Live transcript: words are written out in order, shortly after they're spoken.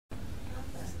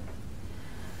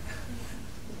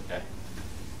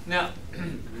Now,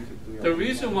 the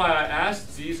reason why I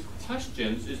asked these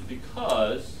questions is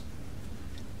because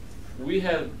we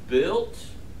have built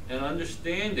an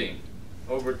understanding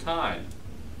over time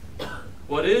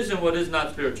what is and what is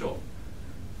not spiritual,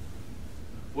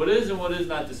 what is and what is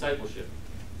not discipleship.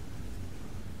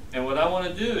 And what I want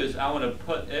to do is I want to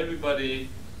put everybody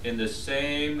in the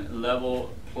same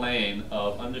level plane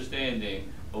of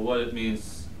understanding of what it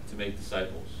means to make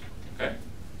disciples. Okay?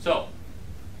 So,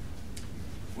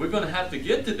 we're going to have to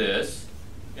get to this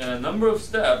in a number of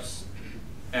steps,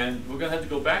 and we're going to have to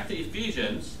go back to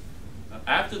Ephesians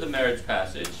after the marriage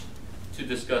passage to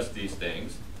discuss these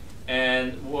things.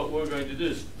 And what we're going to do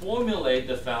is formulate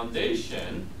the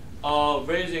foundation of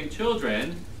raising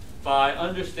children by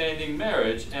understanding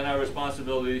marriage and our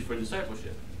responsibility for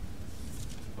discipleship.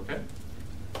 Okay?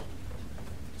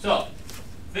 So,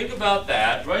 think about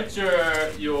that. Write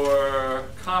your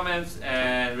comments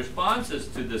and responses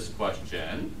to this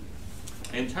question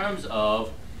in terms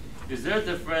of, is there a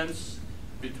difference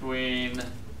between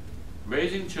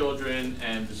raising children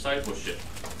and discipleship?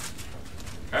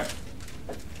 Okay?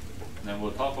 And then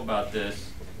we'll talk about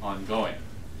this ongoing.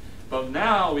 But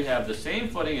now we have the same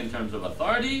footing in terms of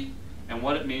authority and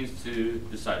what it means to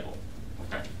disciple.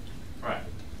 Okay? All right.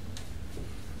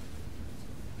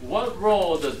 What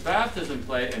role does baptism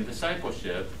play in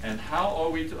discipleship, and how are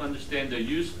we to understand the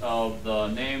use of the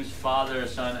names Father,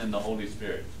 Son, and the Holy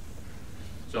Spirit?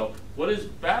 So, what is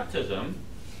baptism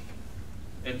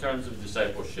in terms of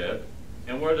discipleship,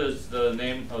 and where does the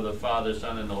name of the Father,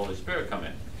 Son, and the Holy Spirit come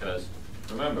in? Because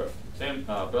remember,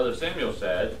 Brother Samuel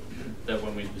said that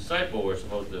when we disciple, we're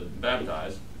supposed to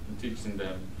baptize and teaching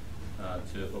them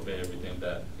to obey everything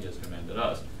that he has commanded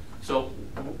us. So,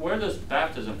 where does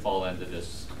baptism fall into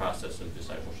this process of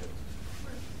discipleship?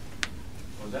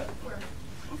 What was that?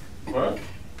 Birth.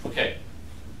 Okay.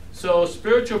 So,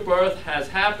 spiritual birth has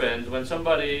happened when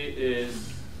somebody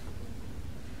is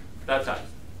baptized.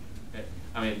 Okay.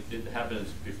 I mean, it happens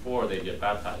before they get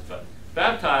baptized, but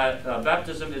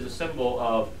baptism is a symbol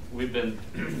of we've been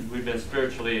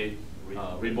spiritually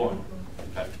reborn.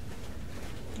 Okay.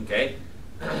 Okay.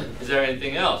 Is there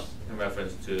anything else in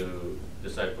reference to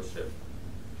discipleship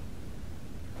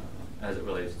as it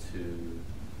relates to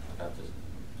baptism?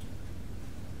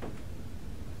 To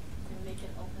make an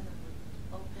open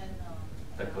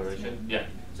declaration? Yeah.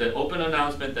 It's an open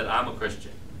announcement that I'm a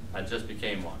Christian. I just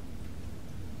became one.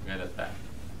 Okay, that's that.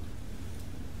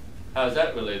 How is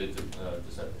that related to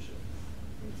discipleship?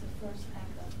 It's the first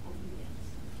act of obedience.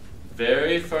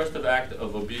 Very first act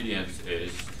of obedience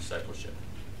is discipleship.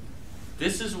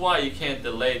 This is why you can't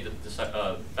delay the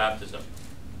baptism.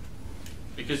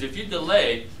 Because if you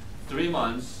delay 3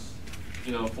 months,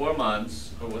 4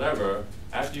 months, or whatever,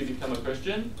 after you become a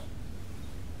Christian,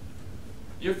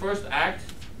 your first act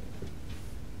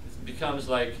becomes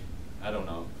like, I don't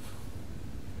know,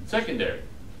 secondary.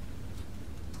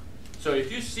 So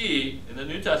if you see in the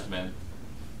New Testament,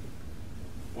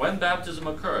 when baptism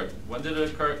occurred, when did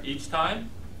it occur each time?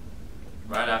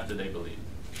 Right after they believed.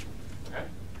 Okay?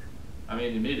 I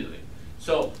mean, immediately.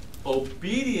 So,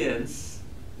 obedience,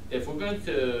 if we're going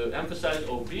to emphasize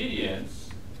obedience,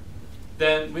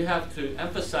 then we have to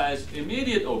emphasize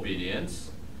immediate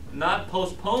obedience, not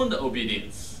postponed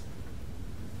obedience.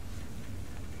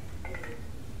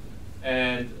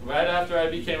 And right after I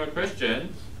became a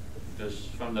Christian, just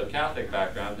from the Catholic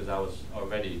background, because I was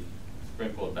already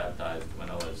sprinkled baptized when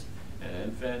I was an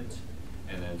infant,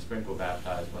 and then sprinkled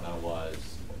baptized when I was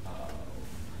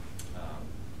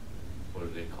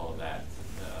what do they call that?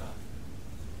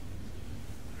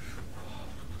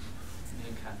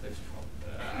 Catholics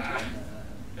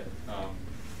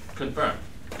confirmed.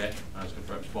 Okay, I was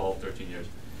confirmed 12, 13 years.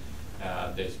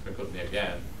 They sprinkled me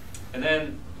again, and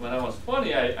then when I was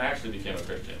 20, I actually became a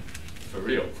Christian for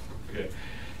real. Okay,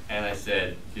 and I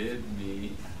said, "Give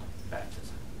me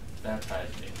baptism, baptize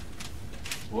me."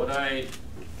 What I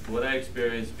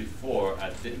experienced before,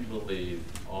 I didn't believe.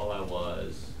 All I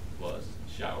was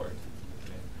showered.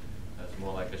 That's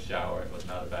more like a shower. It was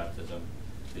not a baptism.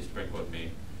 They sprinkled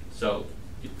me. So,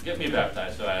 get me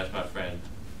baptized. So I asked my friend,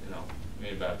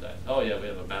 get me baptized. Oh yeah, we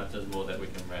have a baptismal that we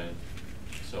can rent.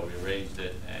 So we arranged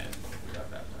it and we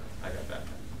got baptized. I got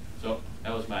baptized. So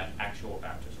that was my actual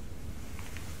baptism.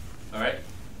 All right?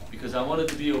 Because I wanted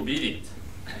to be obedient.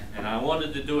 And I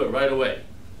wanted to do it right away.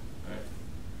 All right?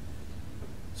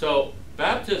 So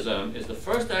baptism is the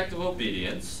first act of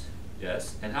obedience.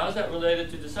 Yes. And how is that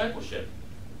related to discipleship?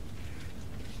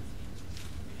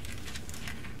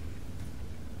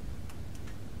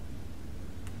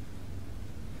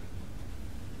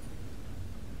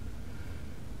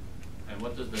 And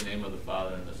what does the name of the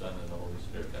Father and the Son and the Holy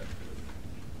Spirit have to do with it?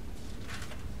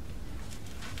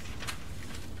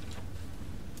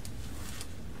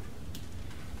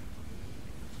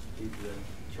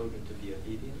 the children to be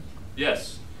obedient?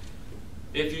 Yes.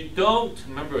 If you don't,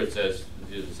 remember it says,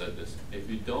 Jesus said this, if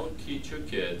you don't teach your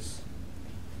kids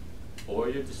or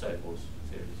your disciples,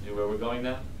 see where we're going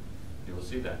now? You will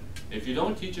see that. If you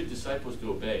don't teach your disciples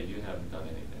to obey, you haven't done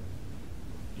anything.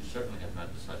 You certainly have not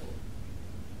discipled.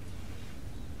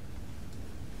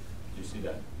 Do you see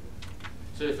that?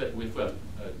 So if we've got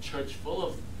a church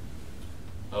full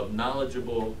of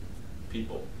knowledgeable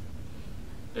people,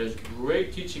 there's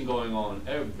great teaching going on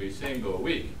every single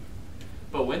week.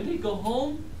 But when they go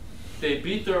home, they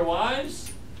beat their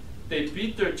wives, they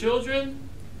beat their children,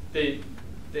 they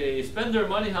spend their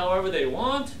money however they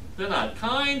want, they're not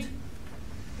kind.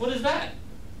 What is that?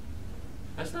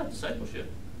 That's not discipleship.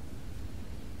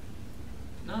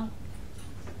 No.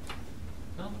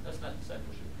 No, that's not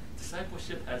discipleship.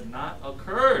 Discipleship has not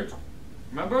occurred.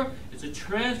 Remember, it's a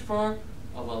transfer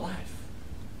of a life.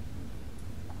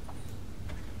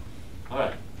 All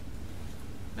right.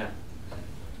 Now,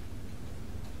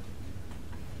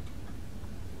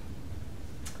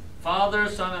 Father,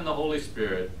 Son, and the Holy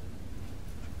Spirit.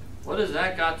 What has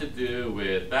that got to do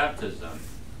with baptism?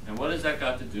 And what has that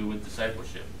got to do with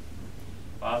discipleship?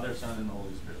 Father, Son, and the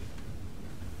Holy Spirit.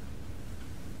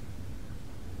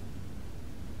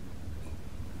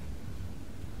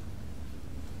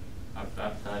 I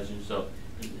baptize you. So,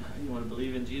 you want to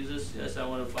believe in Jesus? Yes, I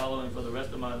want to follow him for the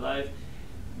rest of my life.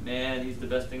 Man, he's the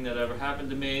best thing that ever happened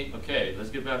to me. Okay, let's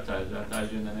get baptized.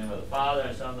 Baptize you in the name of the Father,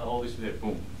 and Son, and the Holy Spirit.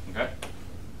 Boom. Okay?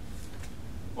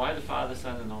 Why the Father,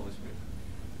 Son, and the Holy Spirit?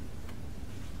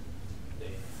 They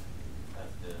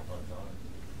have the authority.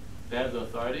 They have the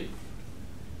authority.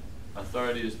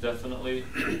 Authority is definitely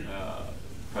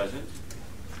present.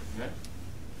 Okay?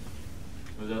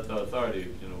 Without the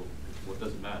authority, you know, what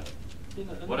does it matter?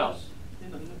 What else?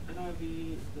 In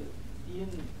NIV,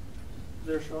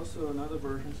 there's also another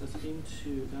version that says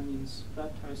into, that means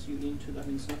baptize you into, that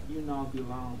means you now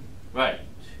belong. Right.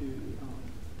 To,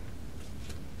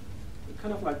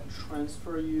 kind of like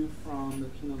transfer you from the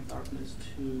kingdom of darkness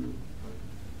to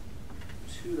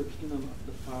the kingdom of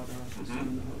the Father, the Son,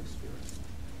 and the Holy Spirit.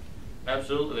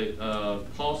 Absolutely.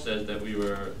 Paul says that we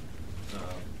were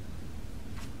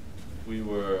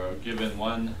given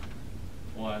one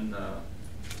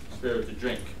spirit to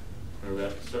drink. We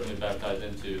were certainly baptized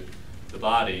into the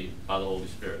body by the Holy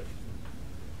Spirit.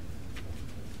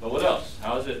 But what else?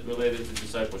 How is it related to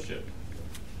discipleship?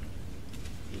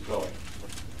 Keep going.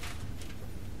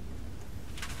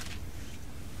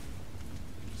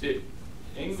 See,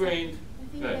 ingrained. I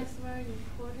think that's very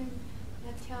important.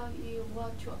 That tell you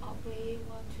what to obey,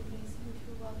 what to listen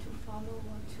to, what to follow,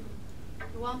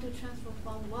 you want to transfer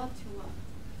from what to what.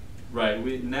 Right.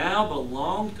 We now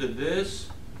belong to this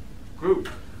group.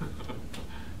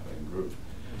 Group.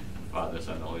 Father,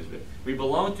 Son, and Holy Spirit. We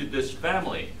belong to this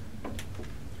family.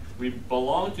 We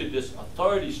belong to this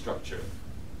authority structure.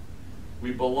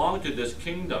 We belong to this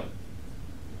kingdom.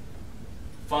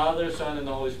 Father, Son, and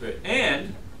the Holy Spirit.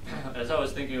 And, as I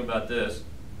was thinking about this,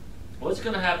 what's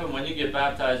going to happen when you get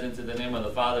baptized into the name of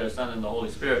the Father, Son, and the Holy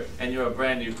Spirit, and you're a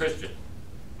brand new Christian?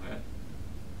 Okay?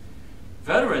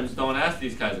 Veterans don't ask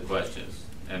these kinds of questions.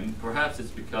 And perhaps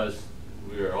it's because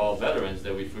we're all veterans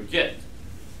that we forget.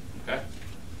 Okay?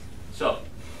 So,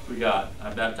 we got,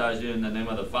 I baptize you in the name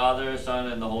of the Father, Son,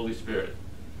 and the Holy Spirit.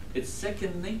 It's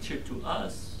second nature to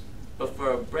us. But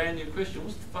for a brand new Christian,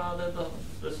 what's the Father,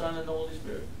 the Son, and the Holy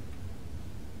Spirit?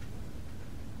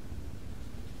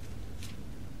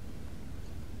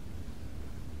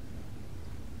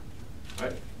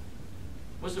 Right?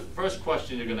 What's the first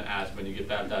question you're going to ask when you get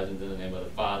baptized into the name of the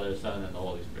Father, Son, and the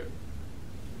Holy Spirit?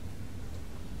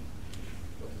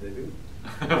 What do they do?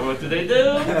 What do they do?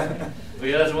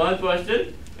 Okay, that's one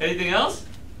question. Anything else?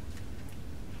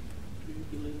 Do you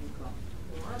believe in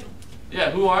God?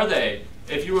 Yeah, who are they?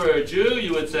 If you were a Jew,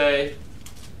 you would say,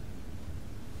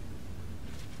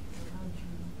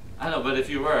 I know, but if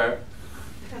you were,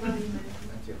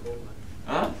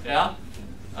 huh? Yeah?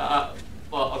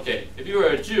 Well, okay. If you were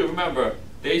a Jew, remember,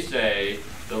 they say,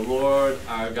 the Lord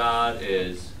our God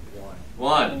is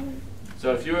one.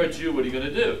 So if you're a Jew, what are you going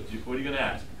to do? What are you going to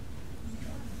ask?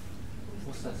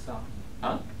 Who's the Son?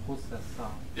 Huh? Who's the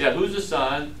Son? Yeah, who's the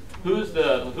Son? Who's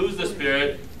the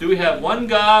Spirit? Do we have one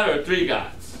God or three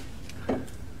gods?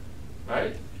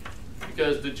 Right?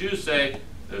 Because the Jews say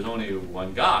there's only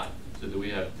one God. So do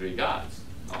we have three gods?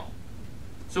 No.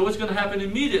 So what's going to happen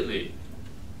immediately?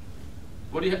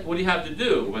 What do you have to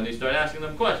do when they start asking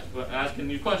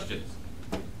you questions?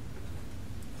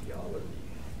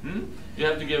 Theology. You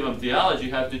have to give them theology.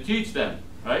 You have to teach them,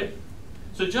 right?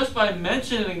 So just by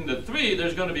mentioning the three,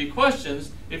 there's going to be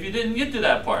questions if you didn't get to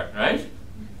that part, right?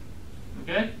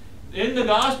 Okay? in the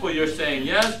gospel, you're saying,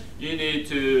 yes, you need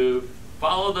to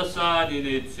follow the Son, you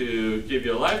need to give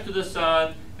your life to the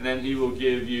Son, and then He will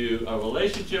give you a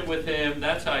relationship with Him.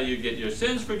 That's how you get your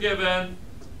sins forgiven.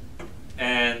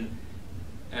 And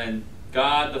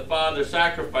God the Father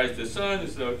sacrificed His Son. You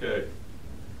say, okay,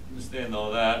 understand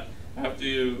all that. After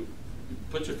you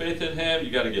put your faith in Him,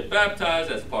 you got to get baptized.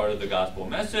 That's part of the gospel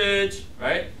message,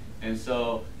 right? And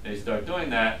so they start doing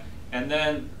that. And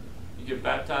then you get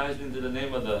baptized into the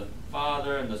name of the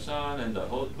Father and the Son and the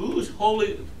Holy. Who's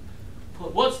holy?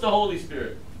 What's the Holy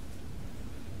Spirit?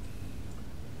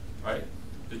 Right?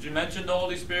 Did you mention the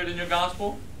Holy Spirit in your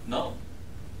gospel? No.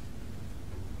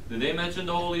 Did they mention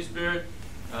the Holy Spirit?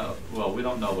 Well, we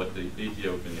don't know what the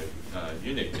Ethiopian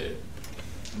eunuch did.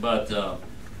 But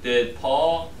did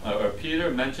Paul or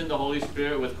Peter mention the Holy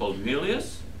Spirit with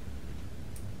Cornelius?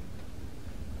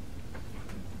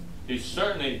 He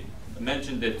certainly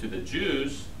mentioned it to the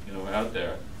Jews, out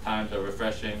there. Times are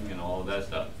refreshing, all of that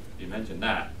stuff. He mentioned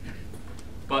that.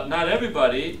 But not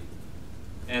everybody,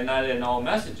 and not in all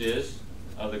messages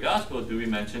of the gospel do we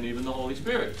mention even the Holy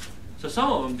Spirit. So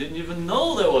some of them didn't even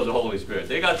know there was a Holy Spirit.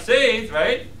 They got saved,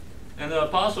 right? And the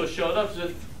apostles showed up and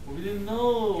said, we didn't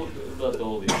know about the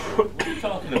Holy Spirit. What are you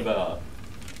talking about?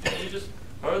 We just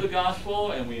heard the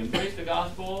gospel and we embraced the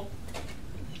gospel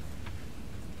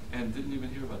and didn't even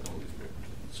hear about the Holy Spirit.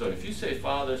 So if you say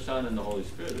Father, Son, and the Holy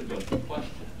Spirit, there's going to be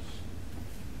questions.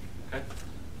 Okay?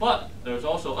 But there's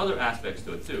also other aspects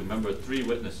to it too. Remember, 3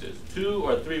 witnesses. 2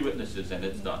 or 3 witnesses and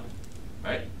it's done.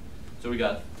 Right? So we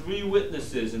got 3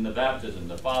 witnesses in the baptism,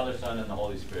 the Father, Son, and the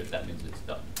Holy Spirit. That means it's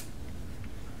done.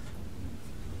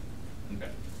 Okay.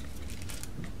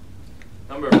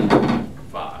 Number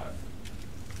 5.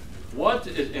 What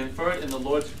is inferred in the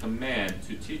Lord's command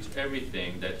to teach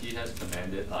everything that He has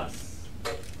commanded us?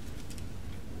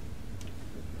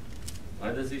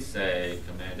 Why does He say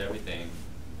command everything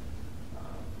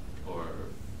or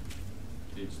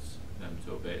teach them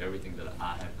to obey everything that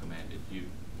I have commanded you?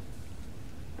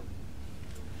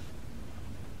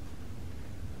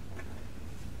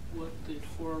 What the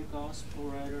 4 gospel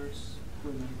writers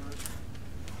remember.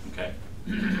 Okay.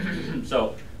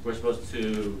 So we're supposed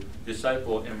to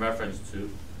disciple in reference to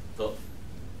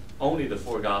only the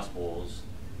 4 gospels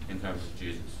in terms of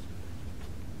Jesus.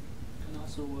 And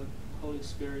also what Holy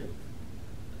Spirit,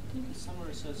 I think somewhere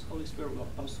it says Holy Spirit will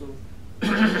also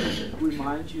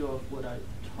remind you of what I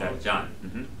taught. Yeah, John.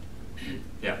 Mm-hmm.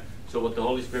 Yeah. So what the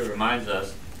Holy Spirit reminds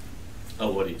us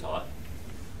of what He taught.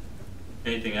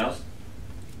 Anything else?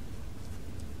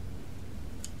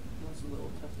 That's a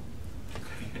little tough.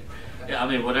 Yeah, I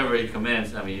mean, whatever He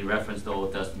commands, He referenced the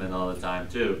Old Testament all the time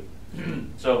too.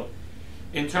 So,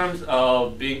 in terms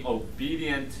of being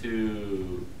obedient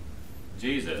to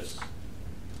Jesus,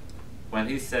 when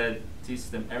He said,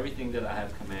 teach them everything that I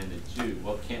have commanded you,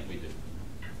 what can't we do?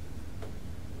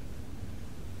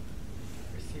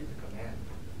 Receive the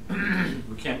command.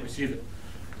 We can't receive it.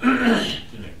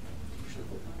 Excuse me.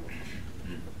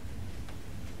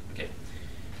 Okay.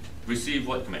 Receive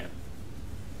what command?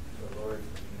 The Lord command.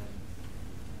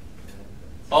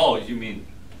 Oh, you mean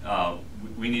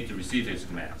we need to receive His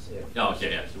commands? Yeah. Oh, okay,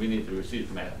 yes. We need to receive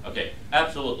command. Okay,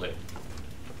 absolutely.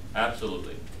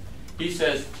 Absolutely. He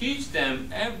says, teach them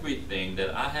everything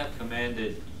that I have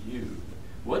commanded you.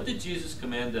 What did Jesus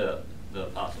command the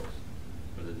apostles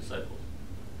or the disciples?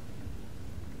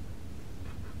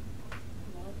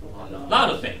 A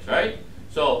lot of things, right?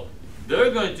 So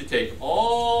they're going to take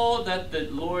all that the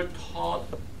Lord taught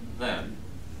them,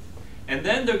 and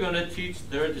then they're going to teach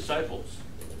their disciples.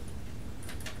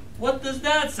 What does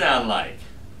that sound like?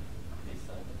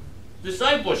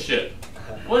 Discipleship.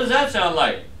 What does that sound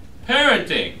like?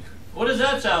 Parenting. What does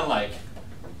that sound like?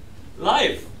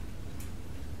 Life.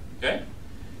 Okay?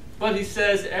 But He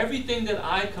says, everything that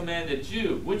I commanded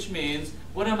you, which means,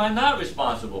 what am I not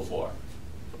responsible for?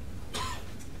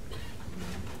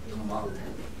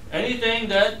 Anything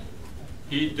that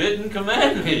He didn't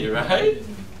command me, right?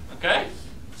 Okay?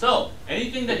 So,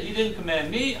 anything that He didn't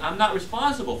command me, I'm not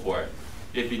responsible for it.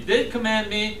 If He did command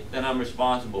me, then I'm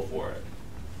responsible for it.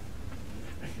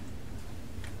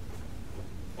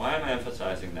 Why am I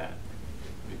emphasizing that?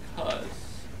 Because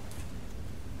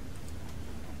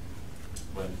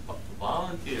when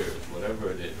volunteers,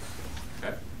 whatever it is,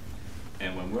 okay,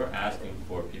 and when we're asking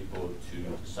for people to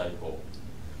disciple,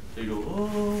 they go,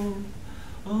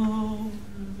 oh,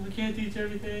 I can't teach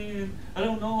everything, and I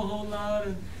don't know a whole lot,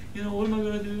 and what am I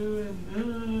going to do,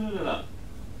 and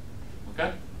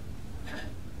okay?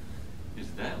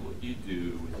 Is that what you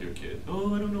do with your kid?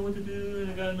 Oh, I don't know what to do,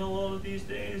 and I gotta know all of these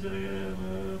things,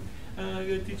 and I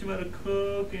gotta teach them how to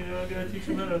cook, I gotta teach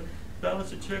them how to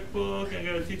balance a checkbook, I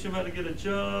gotta teach them how to get a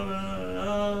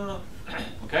job.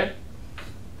 Okay?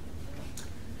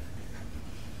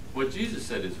 What Jesus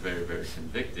said is very, very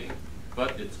convicting,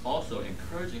 but it's also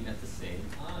encouraging at the same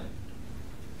time.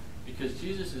 Because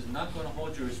Jesus is not going to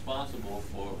hold you responsible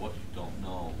for what you don't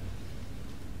know.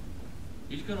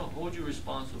 He's going to hold you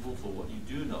responsible for what you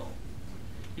do know.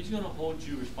 He's going to hold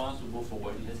you responsible for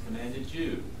what he has commanded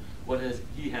you,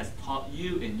 he has taught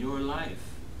you in your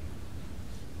life.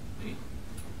 See?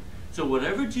 So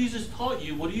whatever Jesus taught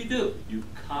you, what do? You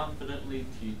confidently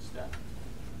teach that.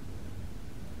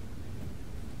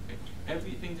 Okay?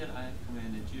 Everything that I have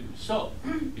commanded you. So,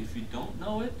 if you don't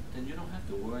know it, then you don't have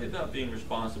to worry about being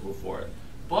responsible for it.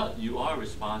 But you are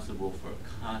responsible for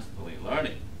constantly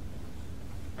learning.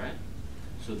 Right?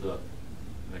 So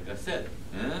like I said,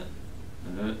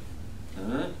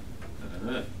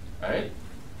 right?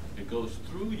 It goes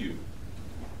through you.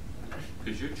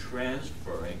 Because you're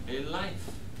transferring a life.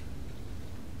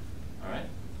 Alright?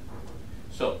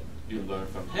 So, you learn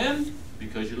from him.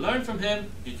 Because you learn from him,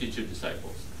 you teach your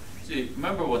disciples. See,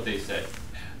 remember what they said.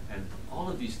 And all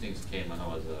of these things came when I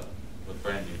was a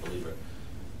brand new believer.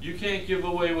 You can't give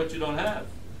away what you don't have.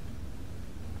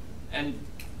 And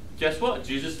guess what?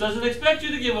 Jesus doesn't expect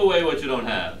you to give away what you don't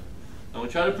have. Don't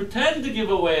try to pretend to give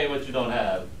away what you don't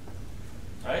have.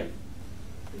 Right?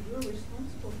 But you're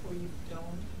responsible for you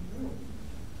don't know.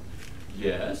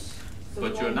 Yes, So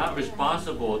but why you're not would I-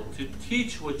 responsible to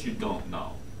teach what you don't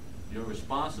know. You're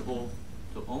responsible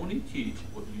to only teach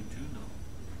what you do know.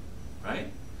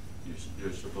 Right?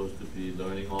 You're supposed to be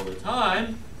learning all the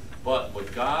time, but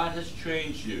what God has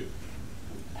trained you,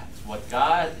 what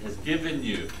God has given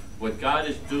you, what God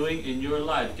is doing in your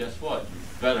life, guess what? You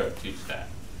better teach that.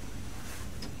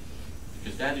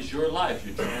 Because that is your life.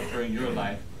 You're transferring your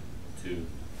life to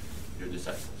your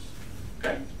disciples.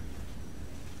 Okay?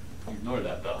 Ignore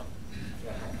that though.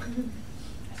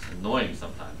 It's annoying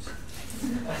sometimes.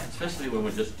 Especially when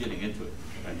we're just getting into it.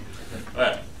 Right?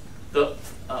 Alright.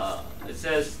 It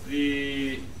says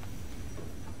in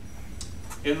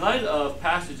light of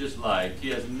passages like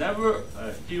he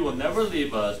will never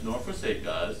leave us nor forsake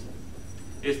us,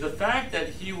 is the fact that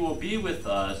he will be with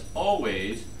us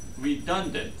always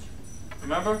redundant.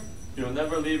 Remember? He will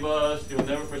never leave us, he will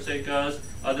never forsake us.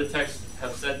 Other texts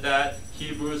have said that.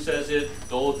 Hebrews says it,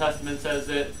 the Old Testament says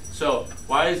it. So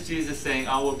why is Jesus saying,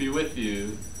 I will be with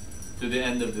you to the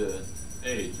end of the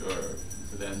age, or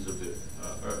to the ends of the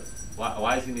earth?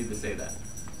 Why does he need to say that?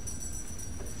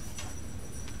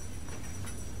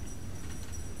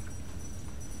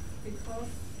 Because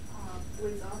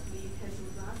without me, it has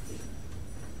nothing.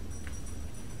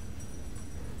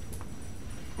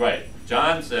 Right.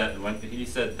 John said, when he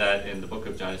said that in the book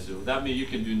of John, he said, without me you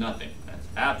can do nothing. That's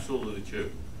absolutely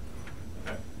true.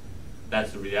 Okay?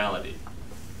 That's the reality.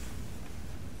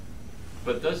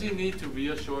 But does he need to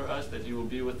reassure us that he will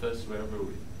be with us wherever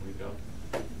we go?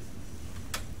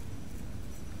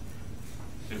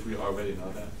 If we already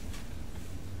know that?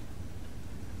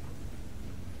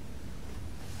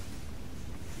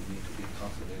 We need to be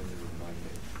constantly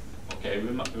reminded. Okay,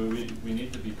 we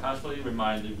need to be constantly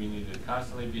reminded, we need to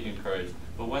constantly be encouraged.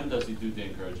 But when does he do the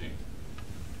encouraging?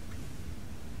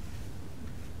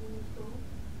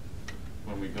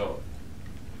 When we go.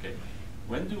 Okay.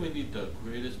 When do we need the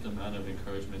greatest amount of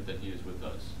encouragement that he is with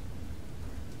us?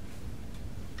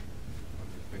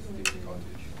 Facing difficulties,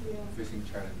 Yeah. facing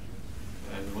challenges.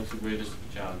 And what's the greatest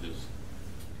challenges?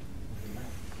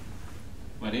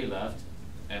 When he left,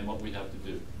 and what we have to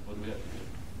do. What do we have to do?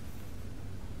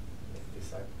 Make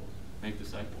disciples. Make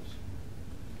disciples.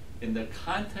 In the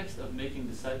context of making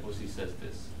disciples, he says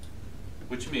this.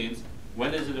 Which means,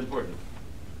 when is it important?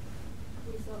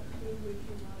 Without him,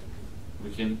 we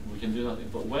cannot. We can do nothing.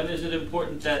 But when is it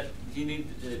important that we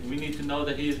need to know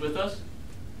that he is with us?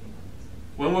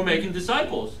 When we're making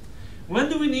disciples. When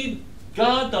do we need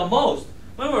God the most?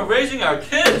 When we're raising our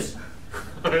kids.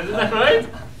 Isn't that right?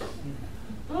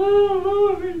 Oh,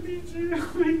 Lord, we need you.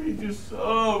 We need you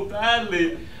so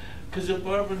badly. Because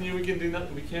apart from you, we can do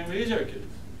nothing. We can't raise our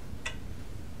kids.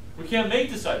 We can't make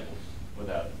disciples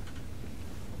without him.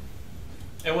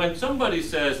 And when somebody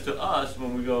says to us,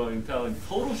 when we go and telling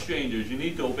total strangers, you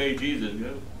need to obey Jesus, you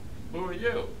know, who are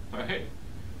you? Right?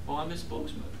 Well, I'm his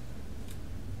spokesman.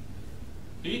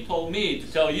 He told me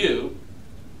to tell you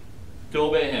to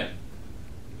obey him.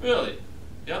 Really?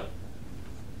 Yep.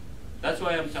 That's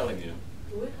why I'm telling you.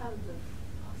 Do we have the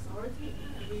authority,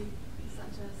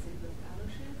 such as in the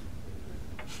fellowship?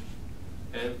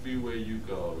 Everywhere you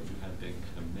go, you have been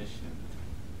commissioned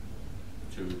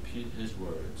to repeat his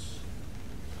words.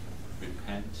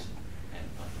 Repent and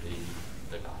believe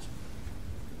the gospel.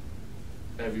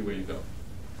 Everywhere you go,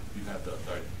 you have the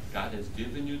authority. God has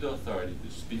given you the authority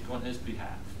to speak on His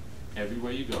behalf.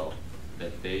 Everywhere you go,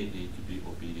 that they need to be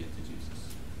obedient to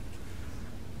Jesus.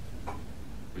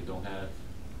 We don't have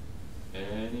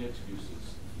any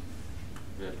excuses.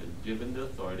 We have been given the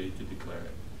authority to declare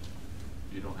it.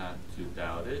 You don't have to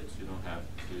doubt it. You don't have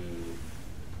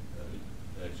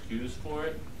to excuse for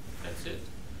it. That's it.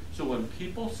 So when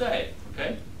people say,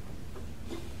 okay,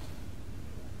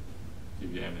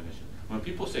 give you ammunition. When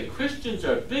people say Christians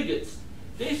are bigots,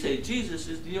 they say Jesus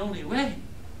is the only way,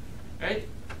 right?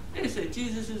 They say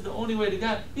Jesus is the only way to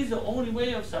God. He's the only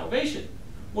way of salvation.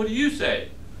 What do you say?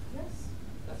 Yes,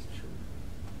 that's true.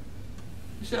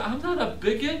 You say, I'm not a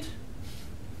bigot.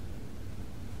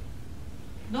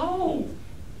 No,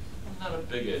 I'm not a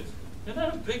bigot. You're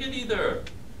not a bigot either.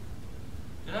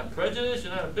 You're not prejudiced.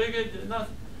 You're not a bigot. You're not.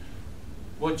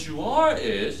 What you are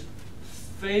is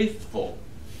faithful.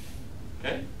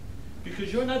 Okay?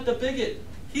 Because you're not the bigot.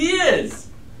 He is.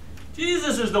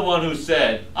 Jesus is the one who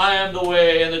said, I am the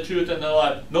way and the truth and the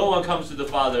life. No one comes to the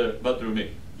Father but through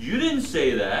me. You didn't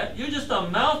say that. You're just a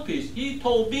mouthpiece. He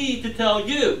told me to tell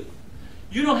you.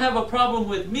 You don't have a problem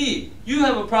with me. You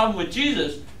have a problem with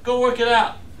Jesus. Go work it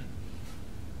out.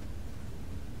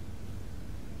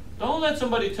 Don't let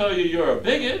somebody tell you you're a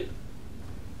bigot.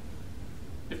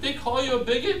 If they call you a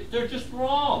bigot, they're just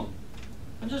wrong.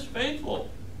 I'm just faithful.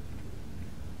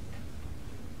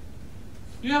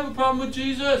 You have a problem with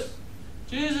Jesus.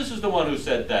 Jesus is the one who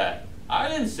said that. I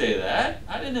didn't say that.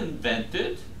 I didn't invent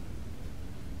it.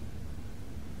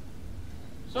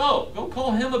 So, go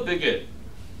call him a bigot.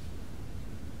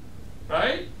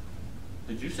 Right?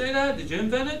 Did you say that? Did you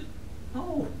invent it?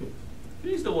 No.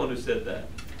 He's the one who said that.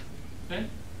 Okay?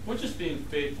 We're just being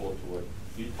faithful to what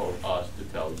He told us to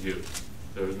tell you.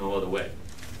 There is no other way.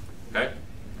 Okay?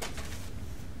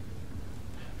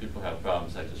 People have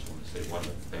problems. I just want to say one other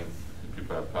thing.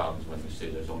 People have problems when you say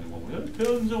there's only one way. There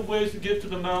are tons of ways to get to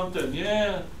the mountain.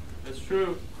 Yeah, that's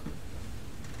true.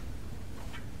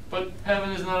 But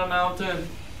heaven is not a mountain.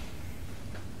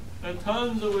 There are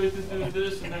tons of ways to do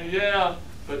this and that. Yeah,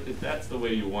 but if that's the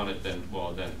way you want it, then,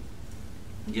 well, then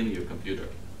give me your computer.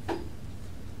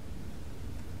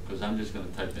 Because I'm just going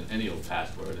to type in any old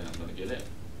password and I'm going to get in.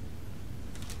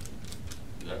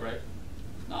 Is that right?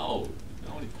 No, you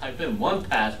can only type in one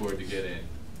password to get in.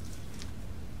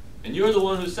 And you're the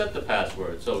one who set the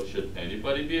password, so should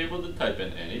anybody be able to type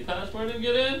in any password and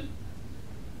get in?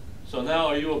 So now,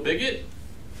 are you a bigot?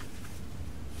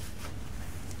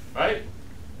 Right?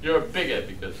 You're a bigot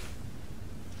because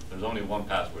there's only one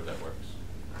password that works.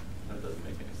 That doesn't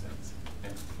make any sense.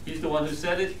 Okay? He's the one who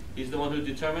said it. He's the one who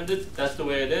determined it. That's the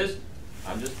way it is.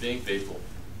 I'm just being faithful.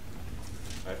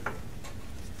 Right?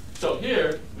 So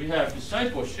here, we have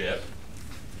discipleship.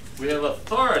 We have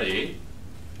authority.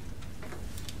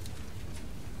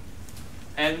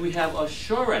 And we have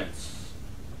assurance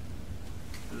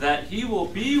that He will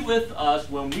be with us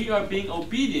when we are being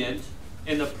obedient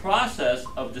in the process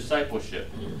of discipleship.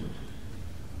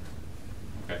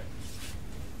 Okay.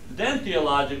 Then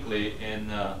theologically,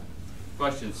 in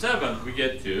question 7, we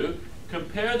get to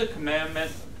compare the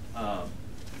commandment,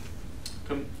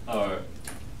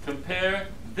 compare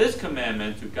this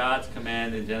commandment to God's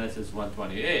command in Genesis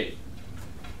 1:28.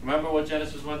 Remember what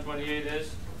Genesis 1:28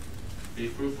 is? Be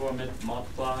fruitful and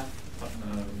multiply,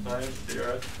 replenish the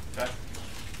earth. Okay?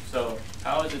 So,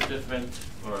 how is it different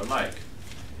or alike?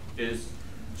 Is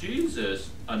Jesus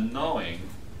annulling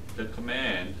the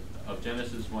command of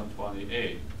Genesis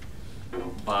 1:28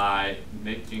 by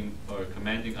making or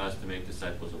commanding us to make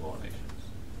disciples of all nations?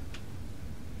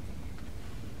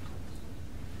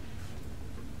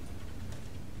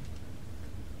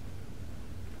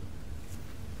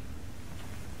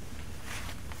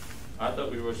 I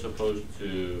thought we were supposed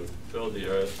to fill the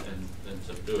earth and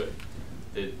subdue it.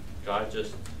 Did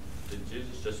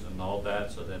Jesus just annul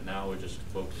that so that now we're just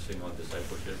focusing on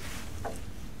discipleship?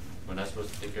 We're not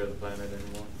supposed to take care of the planet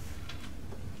anymore?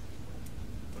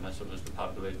 We're not supposed to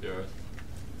populate the earth?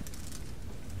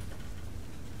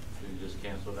 Did he just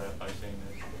cancel that by saying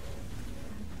this?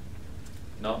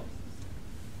 No?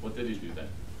 What did he do then?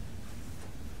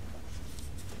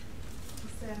 He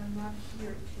said, I'm not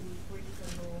here to break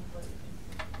the law, but to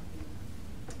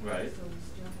Right. So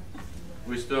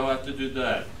We still have to do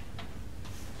that.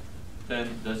 Then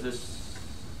does this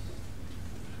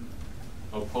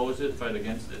oppose it, fight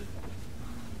against it?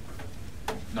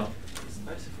 No.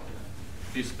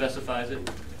 He specifies it,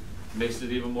 makes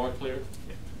it even more clear?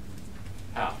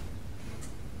 How?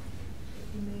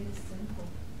 He made it simple.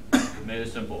 He made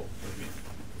it simple. What do you mean?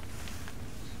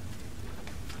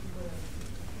 But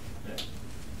Yeah.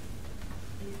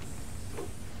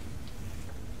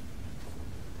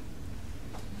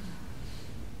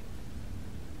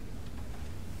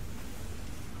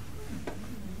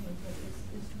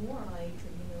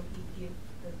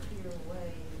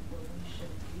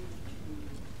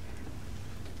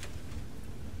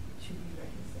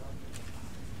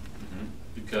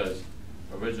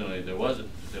 originally there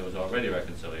was already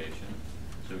reconciliation,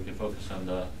 so we can focus on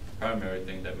the primary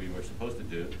thing that we were supposed to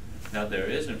do. Now there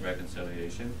isn't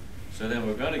reconciliation, so then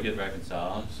we're going to get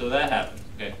reconciled. So that happens.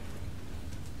 Okay.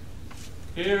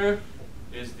 Here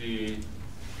is the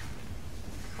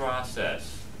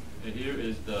process, and here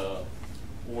is the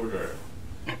order.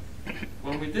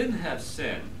 When we didn't have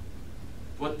sin,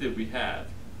 what did we have?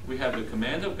 We have the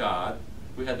command of God,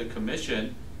 we had the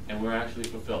commission, and we're actually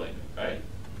fulfilling it, right?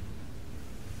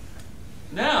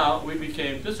 Now we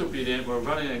became disobedient, we're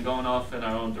running and going off in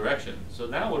our own direction. So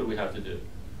now what do we have to do?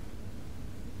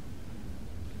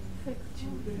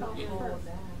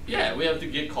 Yeah, we have to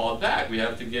get called back. We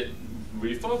have to get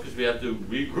refocused. We have to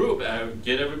regroup and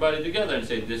get everybody together and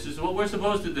say, this is what we're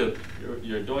supposed to do.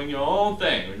 You're doing your own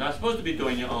thing. You're not supposed to be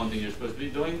doing your own thing. You're supposed to be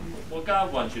doing what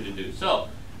God wants you to do. So,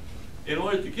 in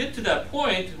order to get to that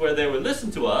point where they would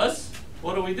listen to us,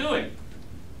 what are we doing?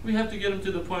 We have to get them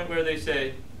to the point where they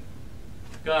say,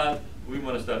 God, we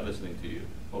want to start listening to you,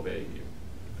 obeying you.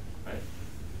 Right?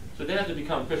 So they have to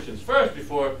become Christians first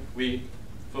before we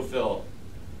fulfill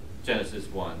Genesis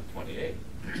 1:28.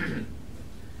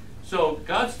 So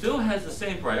God still has the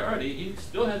same priority. He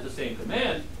still has the same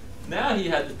command. Now he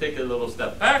had to take a little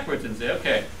step backwards and say,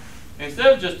 okay,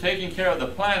 instead of just taking care of the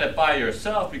planet by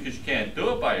yourself because you can't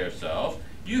do it by yourself,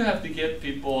 you have to get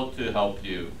people to help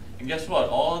you. And guess what?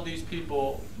 All of these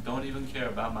people don't even care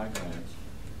about my commands.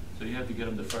 So you have to get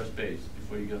them to first base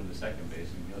before you get them to second base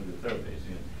and you get them to third base.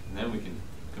 And then we can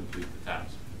complete the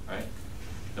task, right?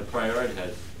 The priority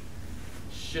has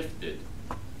shifted.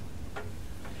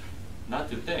 Not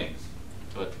to things,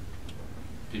 but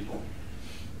people.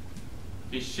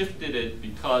 He shifted it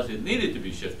because it needed to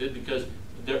be shifted, because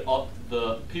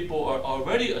the people are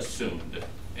already assumed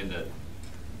in the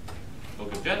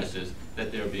book of Genesis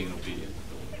that they're being obedient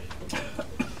to the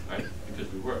Lord. Right? Because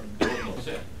there was no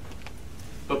sin.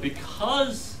 But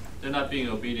because they're not being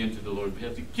obedient to the Lord, we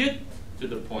have to get to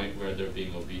the point where they're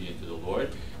being obedient to the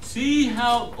Lord. See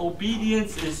how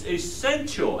obedience is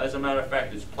essential. As a matter of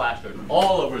fact, it's plastered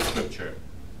all over Scripture.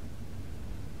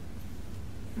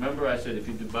 Remember I said if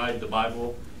you divide the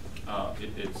Bible,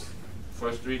 it's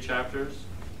first 3 chapters,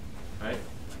 right?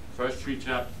 First 3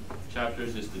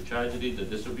 chapters is the tragedy, the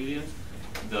disobedience.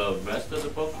 The rest of the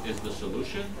book is the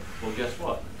solution. Well, guess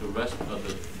what? The rest of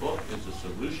the book is the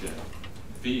solution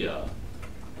via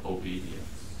obedience.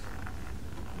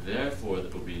 Therefore,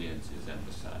 the obedience is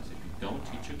emphasized. If you don't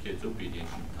teach your kids obedience,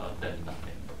 you taught them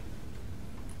nothing.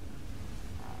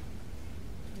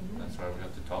 That's why we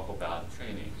have to talk about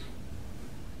training.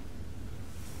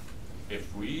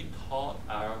 If we taught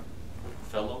our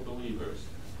fellow believers,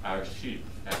 our sheep,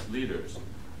 as leaders,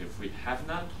 if we have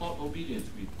not taught obedience,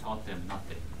 we've taught them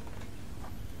nothing.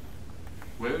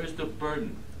 Where is the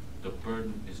burden? The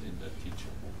burden is in the teacher.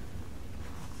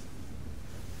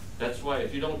 That's why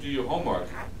if you don't do your homework,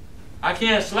 I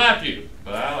can't slap you,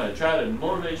 but I'm going to try to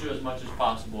motivate you as much as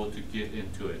possible to get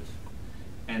into it.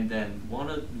 And then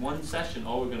one session,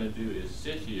 all we're going to do is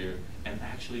sit here and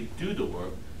actually do the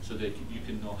work so that you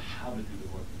can know how to do the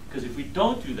work. Because if we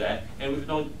don't do that, and we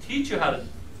don't teach you how to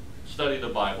study the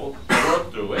Bible,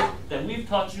 work through it, then we've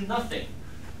taught you nothing.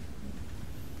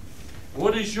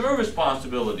 What is your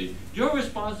responsibility? Your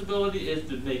responsibility is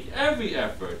to make every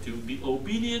effort to be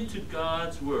obedient to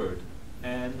God's word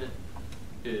and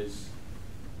his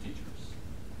teachers,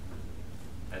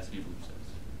 as Hebrews says.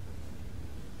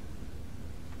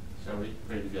 Shall we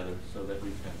pray together so that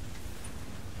we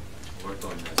can work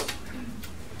on this?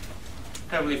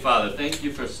 Heavenly Father, thank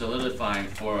you for solidifying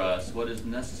for us what is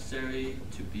necessary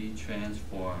to be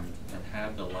transformed and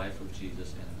have the life of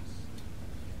Jesus in us.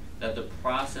 That the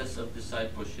process of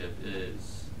discipleship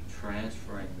is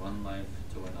transferring one life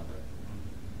to another.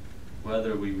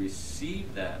 Whether we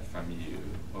receive that from you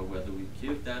or whether we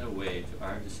give that away to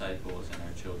our disciples and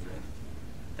our children,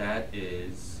 that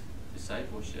is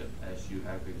discipleship as you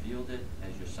have revealed it,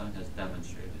 as your Son has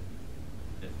demonstrated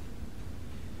it.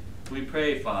 We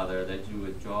pray, Father, that you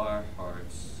would draw our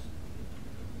hearts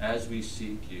as we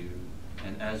seek you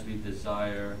and as we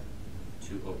desire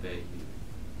to obey you.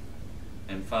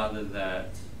 And Father, that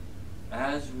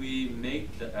as we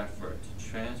make the effort to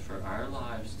transfer our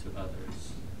lives to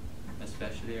others,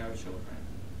 especially our children,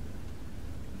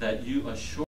 that you assure